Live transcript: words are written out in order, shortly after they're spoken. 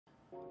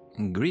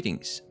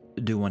Greetings!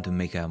 Do you want to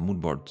make a mood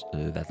board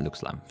that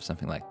looks like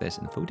something like this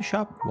in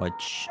Photoshop?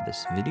 Watch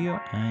this video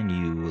and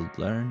you will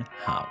learn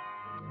how.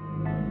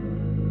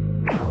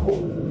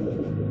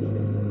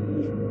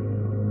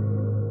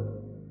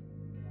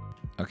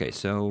 Okay,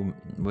 so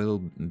we'll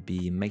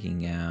be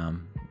making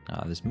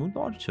this mood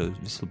board, so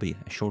this will be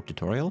a short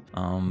tutorial.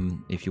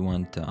 If you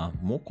want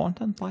more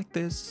content like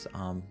this,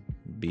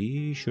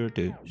 be sure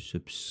to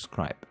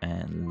subscribe,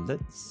 and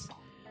let's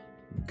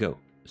go.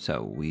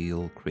 So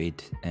we'll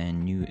create a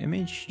new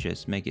image,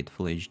 just make it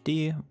full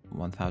HD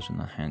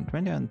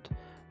 1120 and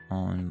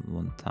on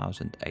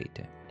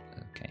 1080.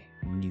 Okay,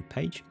 new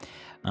page.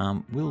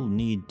 We'll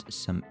need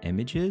some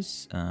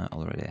images.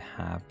 Already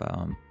have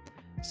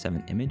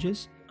 7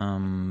 images.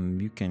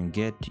 You can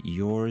get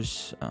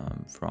yours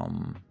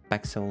from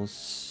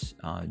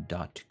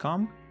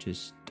pexels.com.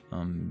 Just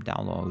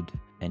download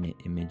any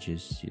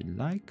images you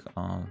like.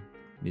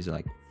 These are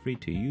like free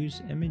to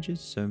use images,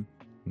 so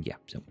yeah,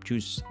 so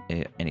choose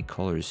any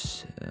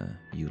colors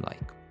you like.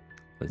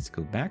 Let's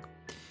go back.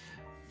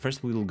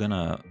 First, we're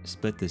gonna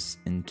split this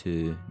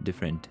into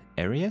different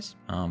areas.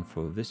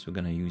 For this, we're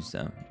gonna use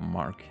the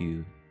Mark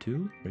U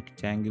tool,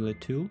 rectangular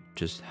tool.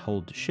 Just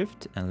hold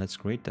Shift and let's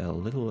create a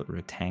little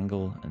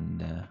rectangle in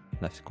the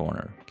left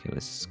corner. Okay,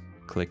 let's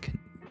click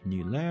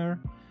New Layer.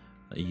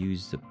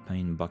 Use the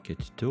Paint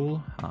Bucket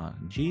tool,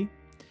 G.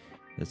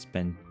 Let's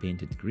paint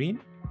it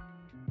green.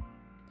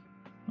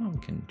 Oh, we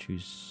can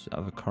choose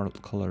other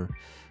color.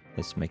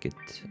 Let's make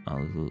it a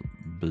little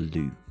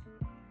blue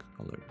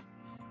color.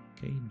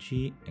 Okay,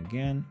 G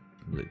again,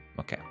 blue.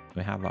 Okay,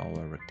 we have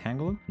our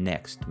rectangle.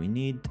 Next, we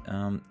need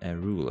a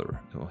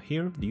ruler. So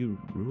here, view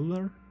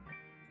ruler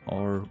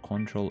or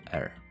Control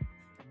R.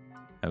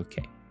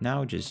 Okay,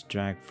 now just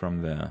drag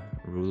from the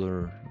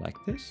ruler like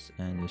this,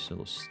 and this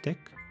will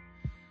stick.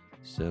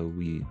 So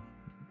we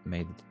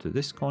made it to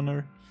this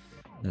corner.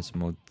 Let's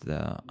move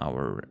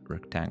our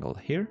rectangle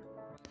here.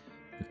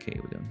 Okay,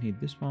 we don't need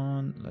this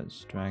one.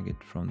 Let's drag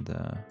it from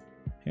the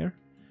here.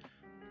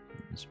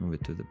 Let's move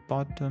it to the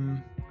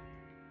bottom.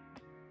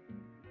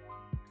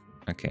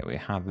 Okay, we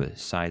have the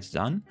sides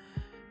done.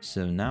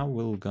 So now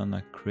we're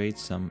gonna create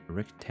some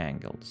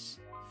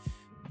rectangles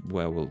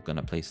where we're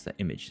gonna place the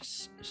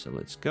images. So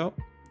let's go.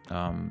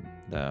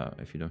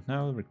 If you don't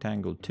know,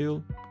 rectangle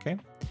tool. Okay,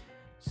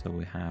 so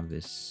we have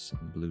this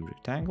blue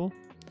rectangle.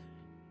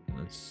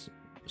 Let's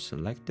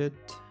select it.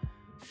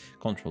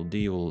 Control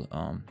D will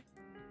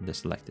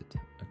deselect it.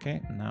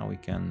 Okay, now we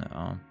can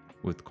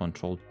with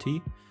Control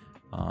T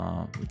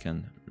we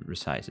can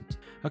resize it.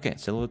 Okay,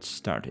 so let's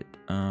start it.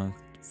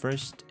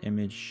 First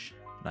image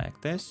like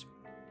this.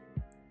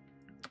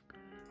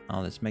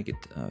 Let's make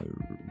it a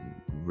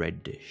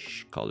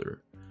reddish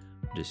color.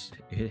 Just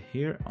hit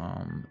here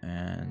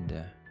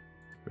and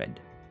red.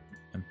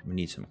 And we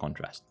need some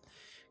contrast.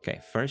 Okay,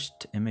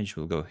 first image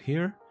will go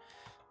here.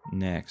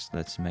 Next,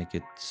 let's make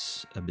it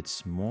a bit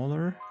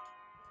smaller.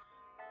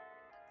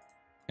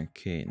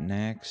 Okay,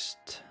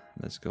 next,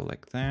 let's go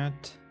like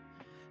that.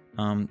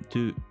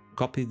 To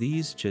copy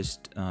these,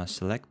 just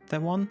select the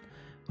one,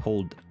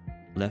 hold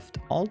left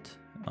Alt,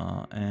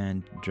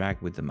 and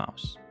drag with the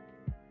mouse.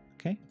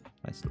 Okay,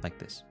 let's like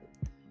this.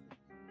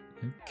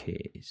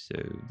 Okay, so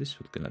this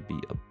is gonna be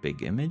a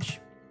big image.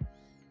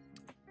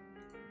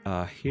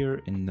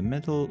 Here in the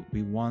middle,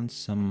 we want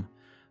some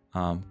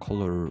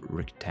color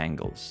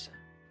rectangles.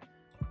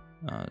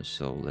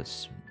 So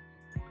let's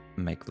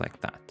make like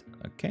that.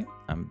 Okay,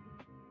 I'm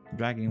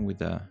dragging with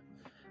the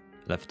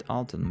left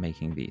Alt and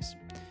making these.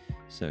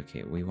 So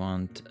okay, we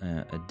want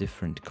a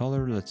different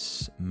color.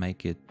 Let's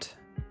make it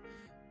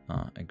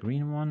a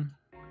green one.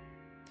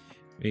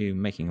 We're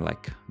making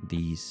like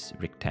these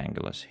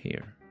rectangles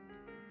here.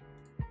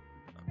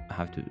 I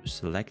have to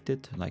select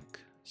it, like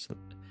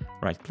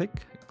right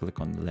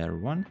click on layer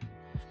 1,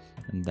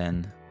 and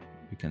then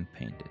we can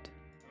paint it.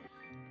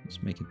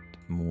 Let's make it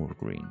more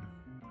green,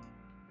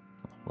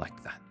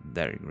 like that,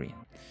 very green.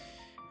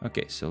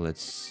 Okay, so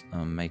let's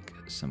make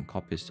some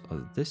copies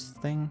of this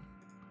thing,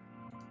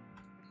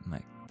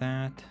 like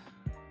that.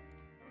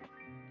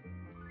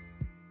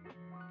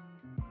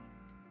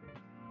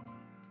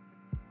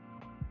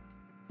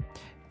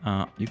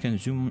 You can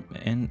zoom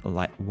in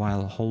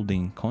while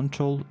holding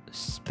Control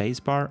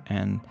spacebar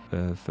and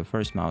the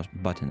first mouse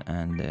button,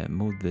 and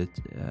move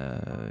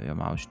your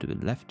mouse to the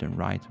left and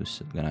right. We're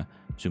gonna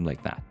zoom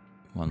like that.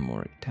 One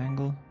more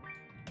rectangle.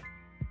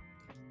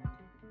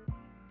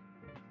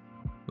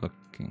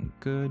 Looking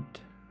good.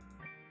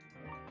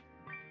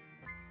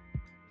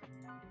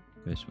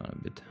 This one a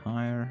bit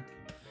higher.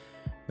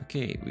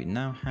 Okay, we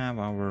now have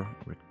our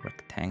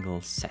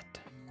rectangle set.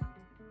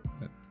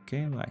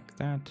 Okay, like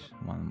that.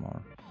 One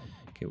more.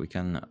 Okay, we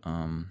can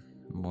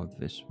move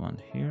this one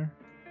here.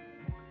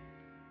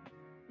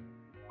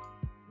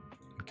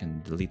 We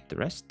can delete the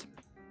rest.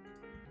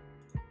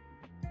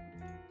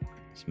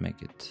 Let's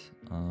make it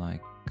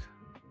like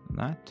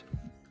that.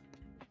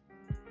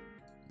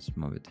 Let's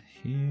move it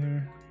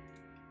here.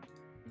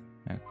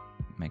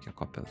 Make a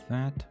copy of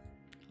that.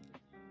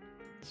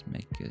 Let's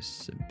make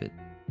this a bit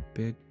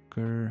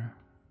bigger.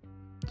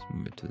 Let's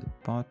move it to the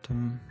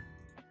bottom.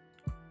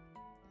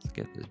 Let's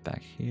get this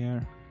back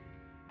here.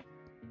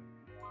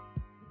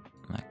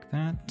 Like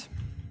that.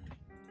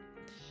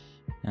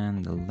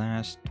 And the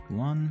last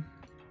one,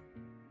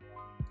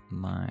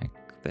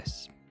 like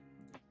this.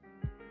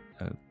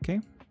 Okay.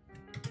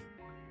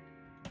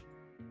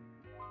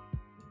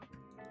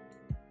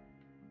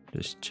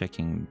 Just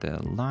checking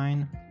the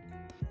line.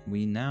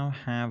 We now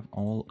have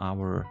all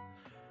our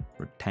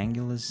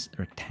rectangles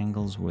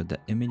where the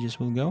images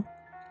will go.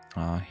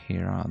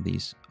 Here are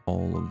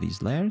all of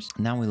these layers.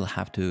 Now we'll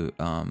have to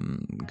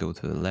go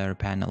to the layer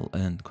panel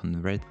and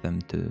convert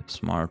them to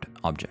smart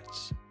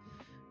objects.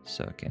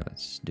 So okay,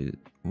 let's do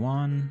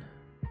one.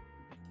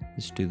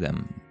 Let's do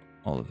them,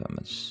 all of them.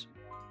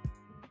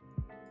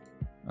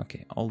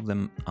 Okay, all of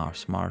them are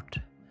smart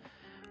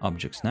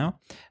objects now.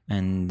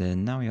 And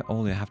now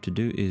all you have to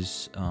do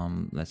is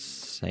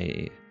let's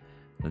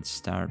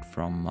start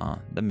from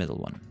the middle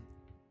one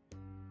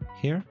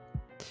here,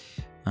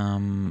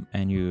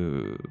 and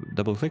you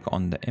double click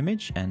on the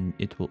image and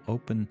it will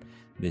open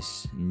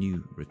this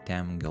new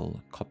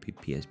rectangle copy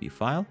PSB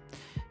file.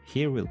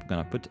 Here we're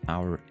gonna put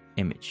our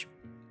image.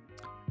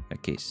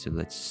 Okay, so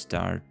let's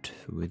start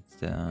with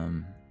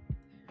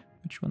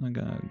which one I'm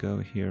gonna go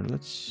here.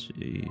 Let's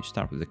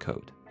start with the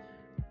code.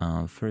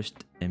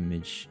 First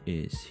image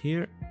is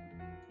here,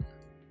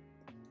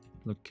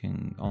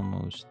 looking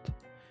almost,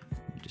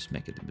 just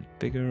make it a bit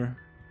bigger.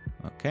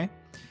 Okay,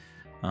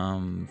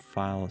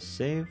 file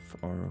save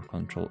or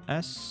Control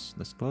S.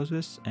 Let's close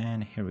this,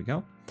 and here we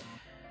go.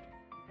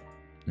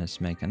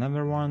 Let's make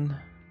another one.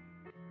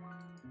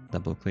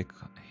 Double click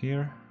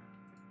here.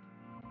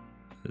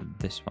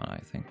 This one, I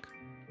think.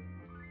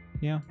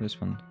 Yeah,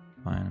 this one,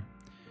 fine.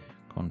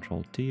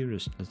 Control T,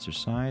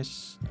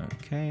 resize.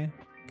 Okay,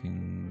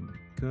 looking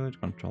good.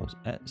 Control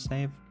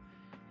save.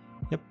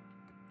 Yep.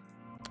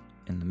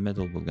 In the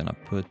middle, we're gonna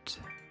put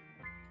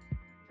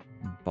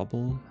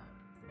bubble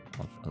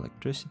of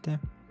electricity.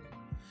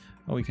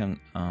 Or we can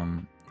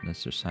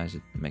let's resize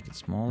it, make it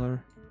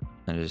smaller,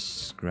 and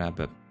just grab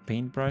a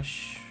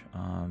paintbrush.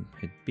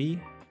 Hit B,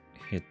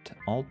 hit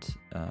Alt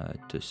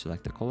to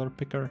select the color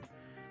picker,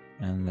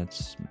 and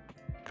let's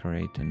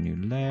create a new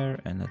layer,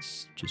 and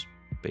let's just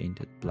paint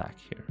it black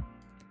here.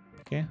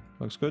 Okay,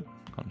 looks good.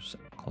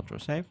 Control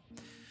save.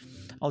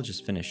 I'll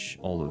just finish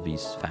all of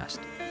these fast.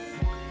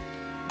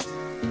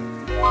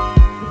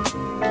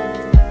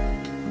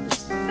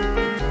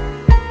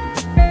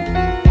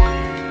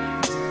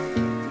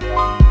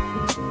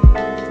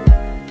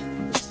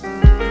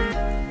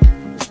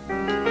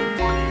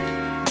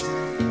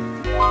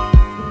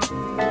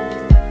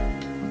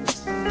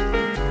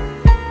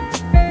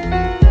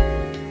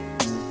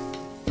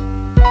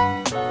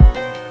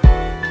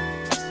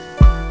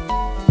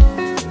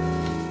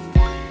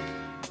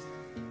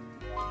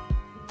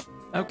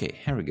 Okay,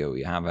 here we go.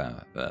 We have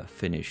a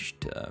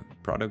finished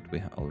product.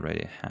 We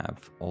already have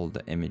all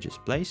the images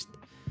placed,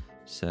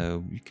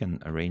 so you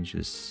can arrange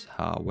this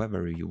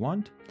however you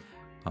want.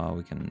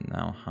 We can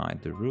now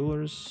hide the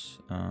rulers,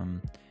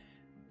 and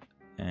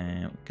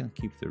we can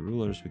keep the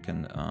rulers. We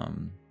can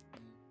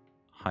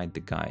hide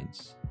the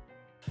guides.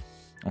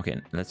 Okay,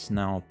 let's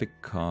now pick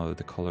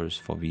the colors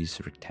for these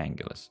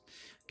rectangles.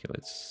 Okay,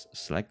 let's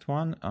select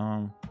one.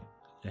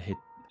 Hit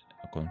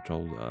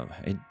Control,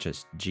 hit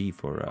just G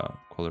for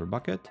color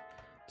bucket.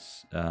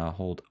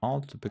 Hold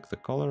Alt to pick the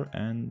color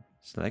and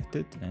select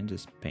it and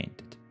just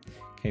paint it.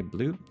 Okay,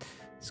 blue.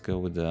 Let's go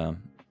with the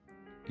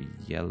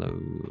yellow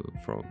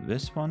for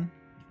this one.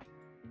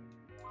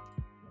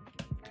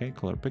 Okay,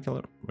 color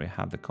picker. We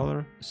have the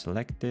color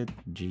selected.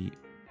 G,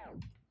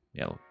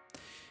 yellow.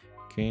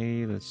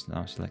 Okay, let's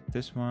now select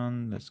this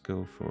one. Let's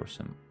go for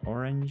some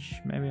orange,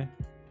 maybe.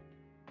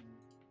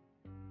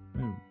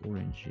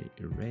 Orange,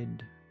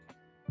 red.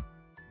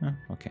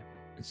 Okay,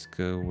 let's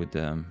go with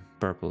the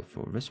purple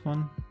for this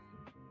one.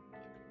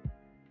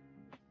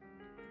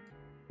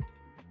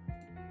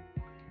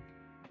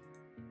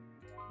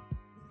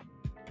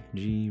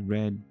 G,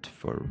 red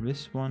for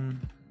this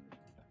one.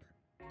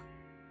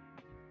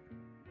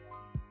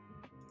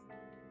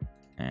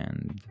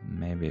 And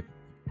maybe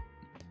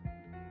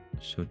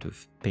sort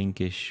of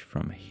pinkish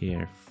from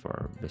here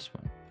for this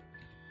one.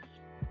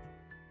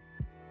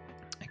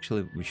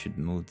 Actually, we should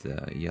move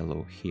the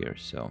yellow here,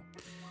 so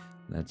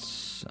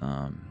let's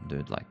do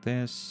it like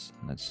this.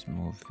 Let's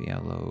move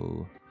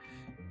yellow,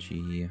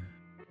 G.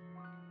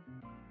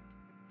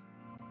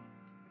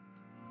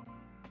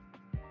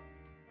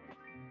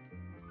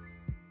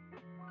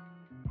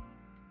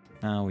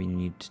 Now we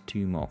need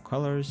two more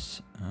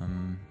colors.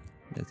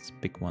 Let's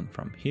pick one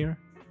from here.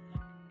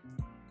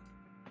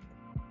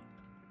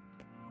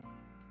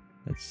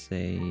 Let's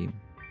say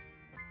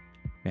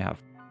we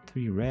have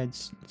 3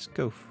 reds. Let's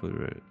go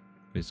for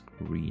this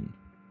green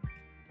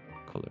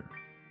color.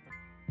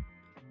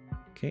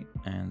 Okay,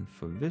 and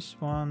for this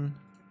one,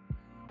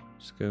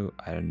 let's go,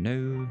 I don't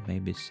know,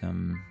 maybe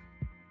some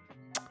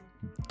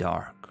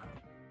dark,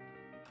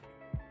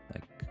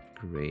 like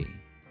gray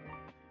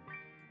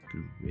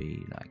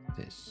like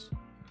this.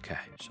 Okay,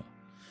 so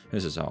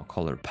this is our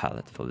color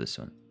palette for this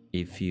one.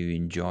 If you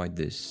enjoyed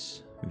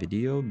this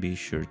video, be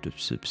sure to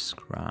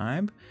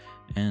subscribe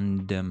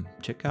and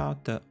check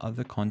out the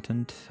other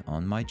content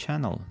on my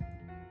channel.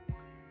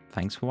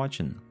 Thanks for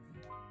watching.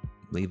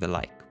 Leave a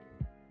like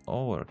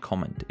or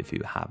comment if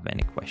you have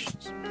any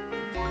questions.